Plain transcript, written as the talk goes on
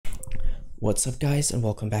What's up guys, and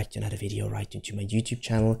welcome back to another video right into my YouTube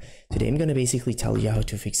channel. Today I'm going to basically tell you how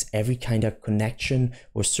to fix every kind of connection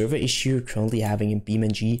or server issue you're currently having in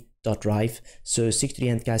BeamNG.drive. So stick to the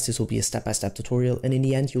end guys, this will be a step-by-step tutorial, and in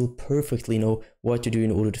the end you'll perfectly know what to do in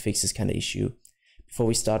order to fix this kind of issue. Before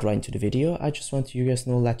we start right into the video, I just want to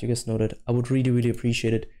let you guys know that I would really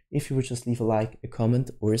appreciate it if you would just leave a like, a comment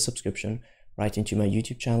or a subscription right into my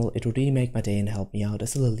YouTube channel. It would really make my day and help me out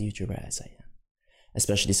as a little YouTuber as I am.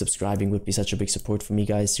 Especially subscribing would be such a big support for me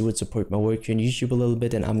guys. You would support my work here on YouTube a little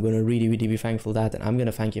bit, and I'm gonna really be thankful for that, and I'm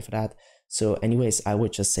gonna thank you for that. So anyways, I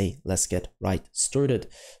would just say let's get right started.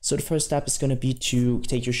 So the first step is gonna be to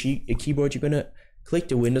take your keyboard. You're gonna click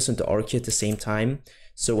the Windows and the R key at the same time.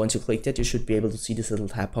 So once you click that, you should be able to see this little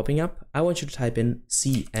tab popping up. I want you to type in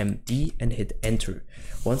CMD and hit enter.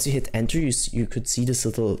 Once you hit enter, you could see this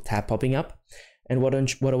little tab popping up. And what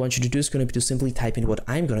I want you to do is going to be to simply type in what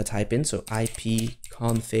I'm going to type in. So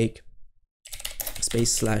ipconfig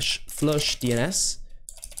 /flush DNS.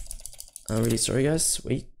 I'm really sorry guys,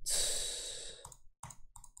 wait.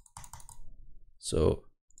 So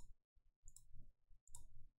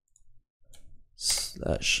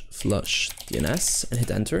 /flush DNS and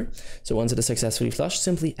hit enter. So once it is successfully flushed,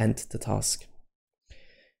 simply end the task.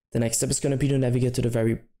 The next step is going to be to navigate to the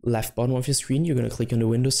very left bottom of your screen. You're going to click on the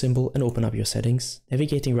Windows symbol and open up your settings,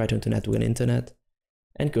 navigating right onto Network and Internet,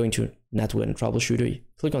 and going to Network and Troubleshooter.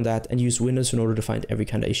 Click on that and use Windows in order to find every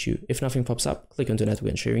kind of issue. If nothing pops up, click onto Network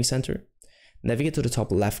and Sharing Center. Navigate to the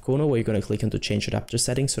top left corner where you're going to click onto Change Adapter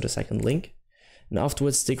Settings, so the second link. And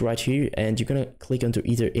afterwards, stick right here and you're going to click onto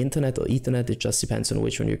either Internet or Ethernet. It just depends on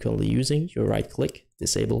which one you're currently using. You right click,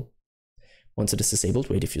 disable. Once it is disabled,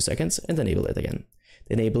 wait a few seconds and enable it again.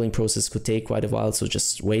 The enabling process could take quite a while, so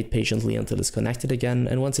just wait patiently until it's connected again.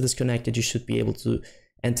 And once it is connected, you should be able to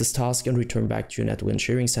end this task and return back to your Network and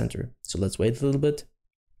Sharing Center. So let's wait a little bit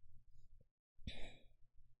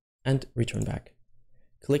and return back.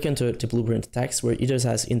 Click into the blueprint text where it either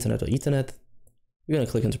says Internet or Ethernet. You're going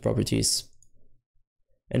to click into Properties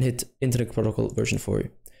and hit Internet Protocol version 4.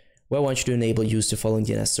 Where I want you to enable use the following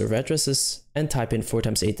DNS server addresses and type in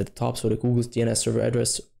 4x8 at the top, so the Google's DNS server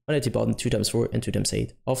address, and at the bottom 2x4 and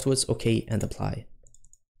 2x8. Afterwards, OK and apply.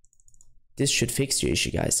 This should fix your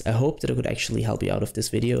issue guys. I hope that it could actually help you out of this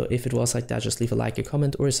video. If it was like that, just leave a like, a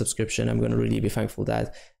comment or a subscription. I'm going to really be thankful for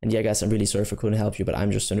that. And yeah guys, I'm really sorry if I couldn't help you, but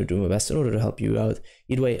I'm just going to do my best in order to help you out.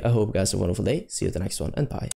 Either way, I hope you guys have a wonderful day. See you at the next one and bye.